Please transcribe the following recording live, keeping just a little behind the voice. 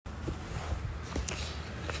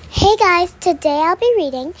Hey guys, today I'll be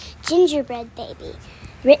reading Gingerbread Baby,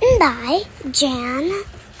 written by Jan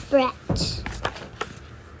Brett.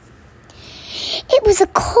 It was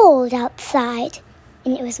cold outside,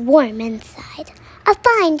 and it was warm inside. A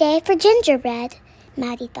fine day for gingerbread,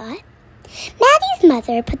 Maddie thought. Maddie's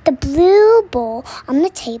mother put the blue bowl on the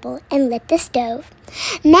table and lit the stove.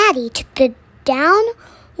 Maddie took down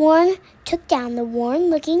the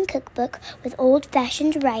worn-looking cookbook with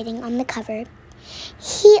old-fashioned writing on the cover.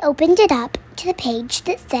 He opened it up to the page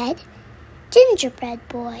that said, Gingerbread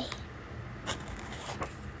Boy.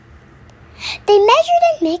 They measured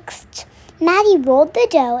and mixed. Maddie rolled the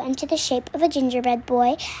dough into the shape of a gingerbread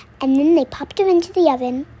boy, and then they popped him into the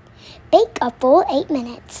oven. Bake a full 8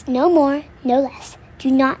 minutes, no more, no less. Do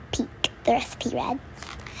not peek, the recipe read.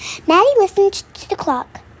 Maddie listened to the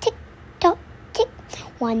clock. Tick, tock, tick.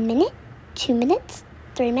 1 minute, 2 minutes,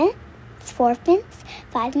 3 minutes, 4 minutes,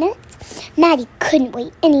 5 minutes. Maddie couldn't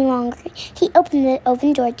wait any longer. He opened the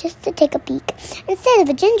oven door just to take a peek. Instead of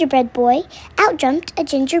a gingerbread boy, out jumped a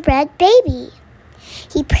gingerbread baby.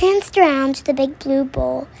 He pranced around the big blue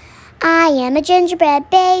bowl. I am a gingerbread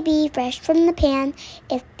baby, fresh from the pan.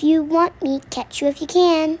 If you want me, catch you if you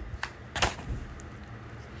can.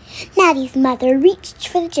 Maddie's mother reached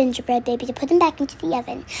for the gingerbread baby to put him back into the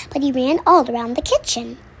oven, but he ran all around the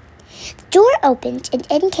kitchen. The door opened, and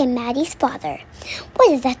in came Maddie's father. What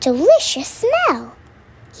is that delicious smell?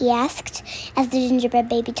 He asked, as the gingerbread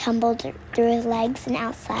baby tumbled through his legs and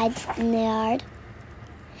outside in the yard.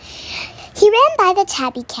 He ran by the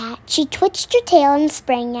tabby cat. She twitched her tail and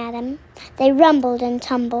sprang at him. They rumbled and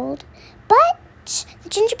tumbled, but the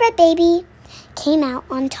gingerbread baby came out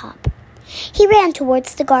on top. He ran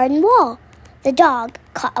towards the garden wall. The dog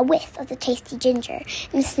caught a whiff of the tasty ginger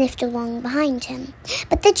and sniffed along behind him.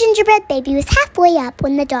 But the gingerbread baby was halfway up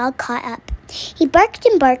when the dog caught up. He barked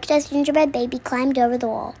and barked as the gingerbread baby climbed over the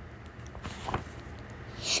wall.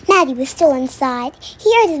 Maddie was still inside.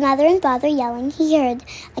 He heard his mother and father yelling. He heard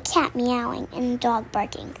a cat meowing and a dog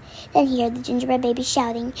barking. Then he heard the gingerbread baby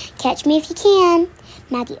shouting, Catch me if you can.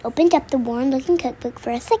 Maddie opened up the worn-looking cookbook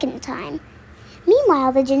for a second time.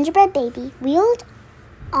 Meanwhile, the gingerbread baby wheeled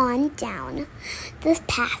on down the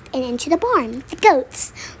path and into the barn. The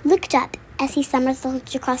goats looked up as he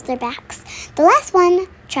somersaulted across their backs. The last one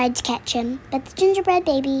tried to catch him, but the gingerbread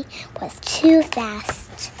baby was too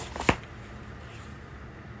fast.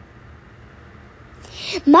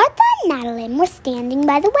 Martha and Madeline were standing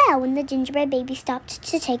by the well when the gingerbread baby stopped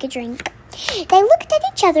to take a drink. They looked at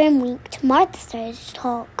each other and winked. Martha started to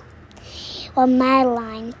talk, while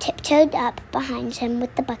Madeline tiptoed up behind him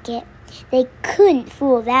with the bucket. They couldn't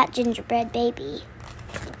fool that gingerbread baby.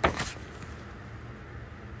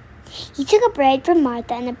 He took a braid from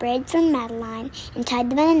Martha and a braid from Madeline and tied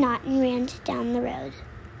them in a knot and ran down the road.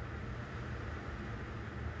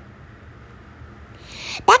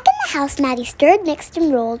 Back in the house, Maddie stirred, mixed,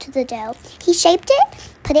 and rolled the dough. He shaped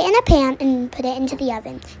it, put it in a pan, and put it into the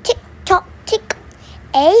oven. Tick, tock, tick.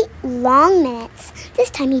 8 long minutes. This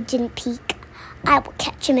time he didn't peek. I will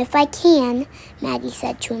catch him if I can, Maddie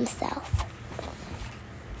said to himself.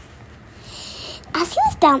 As he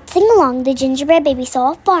was bouncing along, the gingerbread baby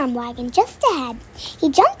saw a farm wagon just ahead. He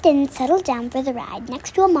jumped in and settled down for the ride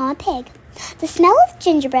next to a mama pig. The smell of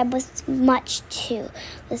gingerbread was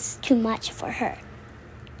too much for her.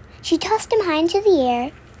 She tossed him high into the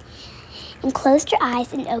air and closed her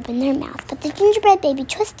eyes and opened her mouth, but the gingerbread baby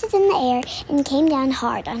twisted in the air and came down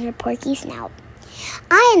hard on her porky snout.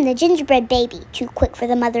 I am the gingerbread baby, too quick for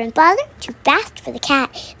the mother and father, too fast for the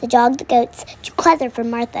cat, the dog, the goats, too clever for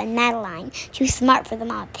Martha and Madeline, too smart for the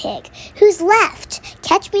mama pig. Who's left?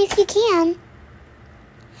 Catch me if you can.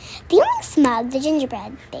 Feeling smug, the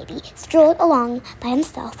gingerbread baby strolled along by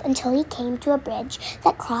himself until he came to a bridge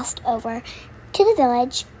that crossed over to the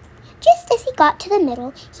village. Just as he got to the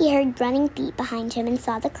middle, he heard running feet behind him and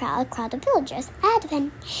saw a crowd of villagers ahead of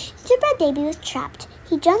him. Gingerbread baby was trapped.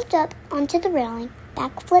 He jumped up onto the railing,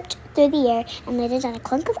 backflipped through the air, and landed on a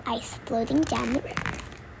clunk of ice floating down the river.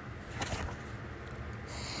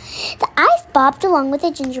 The ice bobbed along with the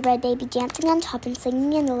gingerbread baby dancing on top and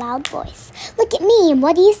singing in a loud voice. Look at me, and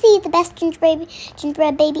what do you see? The best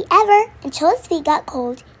gingerbread baby ever. Until his feet got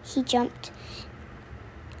cold, he jumped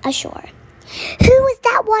ashore. Who was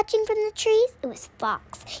that watching from the trees? It was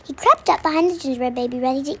Fox. He crept up behind the gingerbread baby,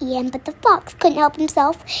 ready to eat him, but the fox couldn't help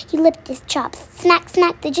himself. He licked his chops. Smack,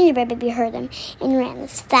 smack, the gingerbread baby heard him and ran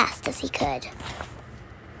as fast as he could.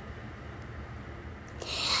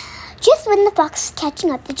 Just when the fox was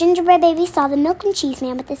catching up, the gingerbread baby saw the milk and cheese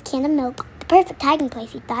man with his can of milk. The perfect hiding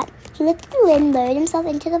place, he thought. He lifted the lid and lowered himself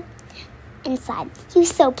into the inside. He was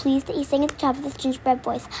so pleased that he sang at the top of his gingerbread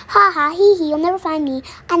voice. Ha ha, hee hee, you'll never find me.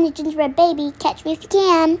 I'm the gingerbread baby. Catch me if you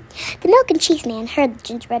can. The milk and cheese man heard the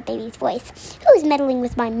gingerbread baby's voice. Who is meddling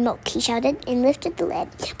with my milk? He shouted and lifted the lid.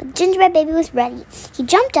 But the gingerbread baby was ready. He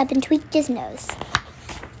jumped up and tweaked his nose.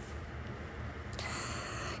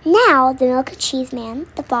 Now, the milk and cheese man,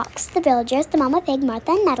 the fox, the villagers, the mama pig,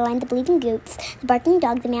 Martha and Madeline, the bleating goats, the barking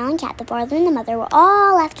dog, the meowing cat, the father and the mother were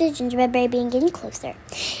all after the gingerbread baby and getting closer.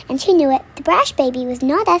 And who knew it? The brash baby was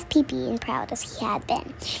not as peepy and proud as he had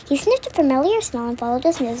been. He sniffed a familiar smell and followed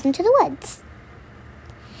his nose into the woods.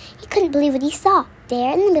 He couldn't believe what he saw.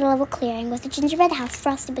 There, in the middle of a clearing, was a gingerbread house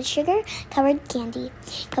frosted with sugar, covered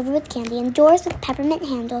with candy, and doors with peppermint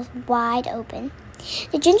handles wide open.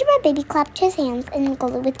 The gingerbread baby clapped his hands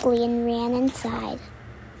with glee and ran inside.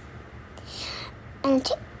 And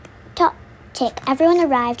tick, everyone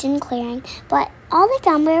arrived in the clearing, but all they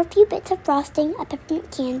found were a few bits of frosting, a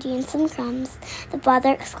peppermint candy, and some crumbs. The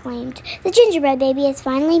father exclaimed, "The gingerbread baby has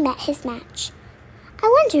finally met his match." "I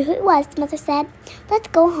wonder who it was," the mother said. "Let's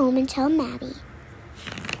go home and tell Maddie."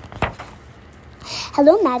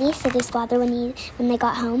 "Hello, Maddie," said his father when they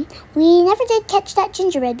got home. "We never did catch that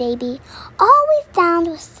gingerbread baby. All we found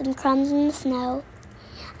was some crumbs in the snow."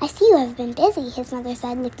 "I see you have been busy," his mother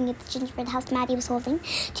said, looking at the gingerbread house Maddie was holding.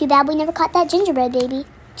 "Too bad we never caught that gingerbread baby."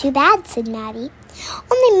 "Too bad," said Maddie.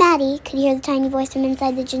 Only Maddie could hear the tiny voice from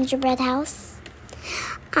inside the gingerbread house.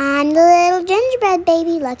 "I'm the little gingerbread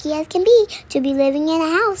baby, lucky as can be, to be living in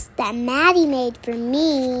a house that Maddie made for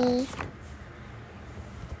me."